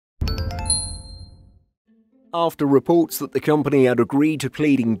After reports that the company had agreed to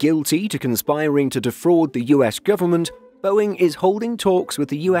pleading guilty to conspiring to defraud the US government, Boeing is holding talks with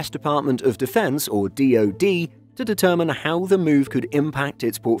the US Department of Defense, or DOD, to determine how the move could impact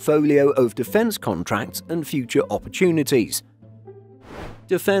its portfolio of defense contracts and future opportunities.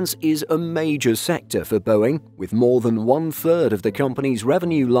 Defense is a major sector for Boeing, with more than one-third of the company's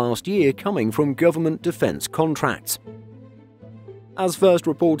revenue last year coming from government defense contracts. As first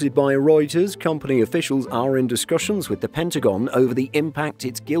reported by Reuters, company officials are in discussions with the Pentagon over the impact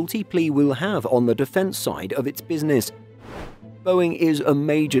its guilty plea will have on the defense side of its business. Boeing is a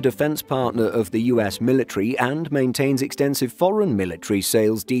major defense partner of the US military and maintains extensive foreign military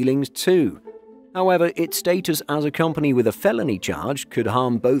sales dealings too. However, its status as a company with a felony charge could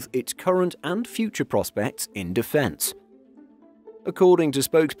harm both its current and future prospects in defense. According to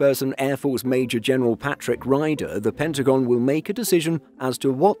spokesperson Air Force Major General Patrick Ryder, the Pentagon will make a decision as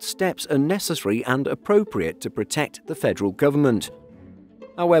to what steps are necessary and appropriate to protect the federal government.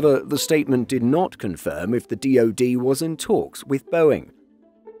 However, the statement did not confirm if the DoD was in talks with Boeing.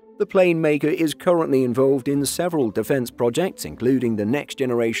 The plane maker is currently involved in several defense projects, including the Next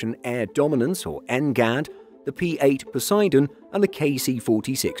Generation Air Dominance, or NGAD, the P-8 Poseidon, and the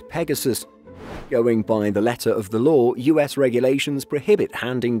KC-46 Pegasus. Going by the letter of the law, US regulations prohibit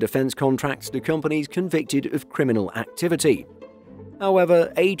handing defense contracts to companies convicted of criminal activity.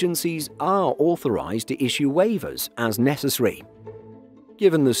 However, agencies are authorized to issue waivers as necessary.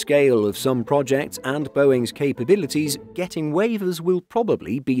 Given the scale of some projects and Boeing's capabilities, getting waivers will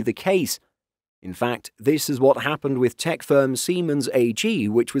probably be the case. In fact, this is what happened with tech firm Siemens AG,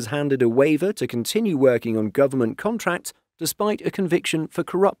 which was handed a waiver to continue working on government contracts despite a conviction for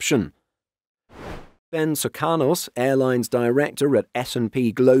corruption. Ben Sokanos, airlines director at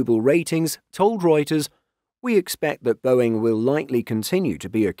S&P Global Ratings, told Reuters, "We expect that Boeing will likely continue to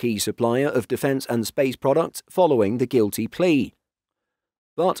be a key supplier of defense and space products following the guilty plea.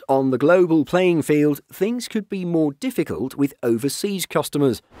 But on the global playing field, things could be more difficult with overseas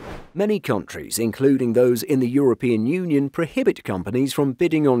customers. Many countries, including those in the European Union, prohibit companies from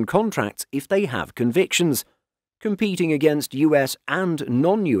bidding on contracts if they have convictions. Competing against US and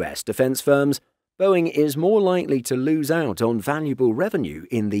non-US defense firms, Boeing is more likely to lose out on valuable revenue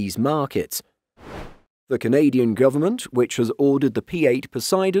in these markets." The Canadian government, which has ordered the P-8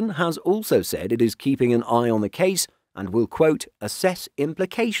 Poseidon, has also said it is keeping an eye on the case and will, quote, assess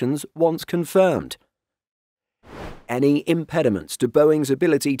implications once confirmed. Any impediments to Boeing's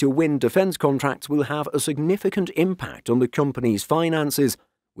ability to win defense contracts will have a significant impact on the company's finances,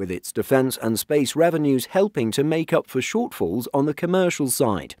 with its defense and space revenues helping to make up for shortfalls on the commercial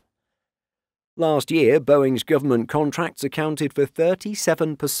side. Last year, Boeing's government contracts accounted for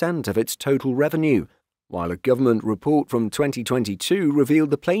 37% of its total revenue, while a government report from 2022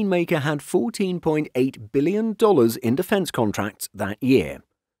 revealed the plane maker had $14.8 billion in defense contracts that year.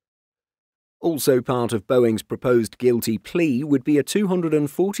 Also part of Boeing's proposed guilty plea would be a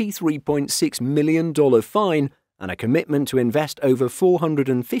 $243.6 million fine and a commitment to invest over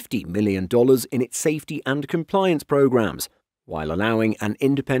 $450 million in its safety and compliance programs, while allowing an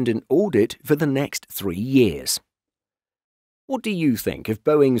independent audit for the next 3 years. What do you think of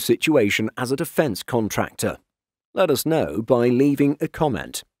Boeing's situation as a defense contractor? Let us know by leaving a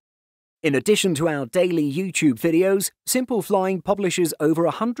comment. In addition to our daily YouTube videos, Simple Flying publishes over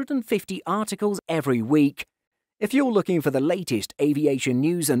 150 articles every week. If you're looking for the latest aviation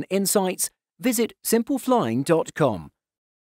news and insights, visit simpleflying.com.